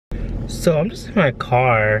So I'm just in my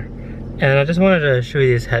car and I just wanted to show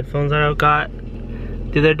you these headphones that I got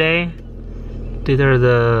the other day. These are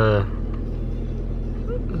the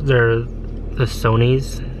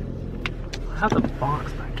Sony's. I have the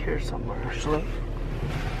box back here somewhere actually.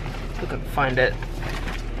 If I can find it.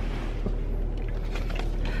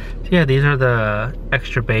 So yeah, these are the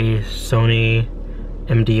extra bass Sony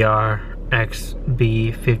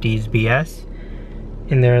MDR-XB50BS.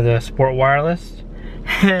 And they're the sport wireless.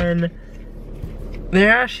 And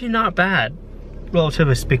they're actually not bad,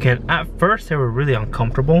 relatively speaking. At first they were really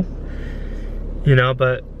uncomfortable, you know,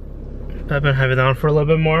 but I've been having them on for a little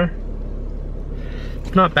bit more.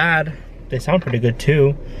 It's not bad. They sound pretty good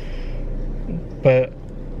too. But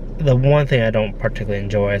the one thing I don't particularly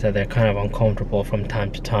enjoy is that they're kind of uncomfortable from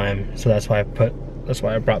time to time. So that's why I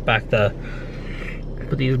brought back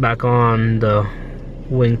put these back on the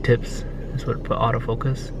wingtips. This would put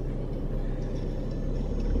autofocus.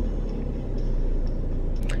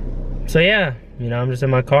 So yeah, you know, I'm just in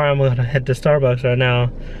my car. I'm gonna head to Starbucks right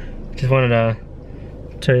now. Just wanted to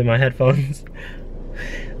show you my headphones.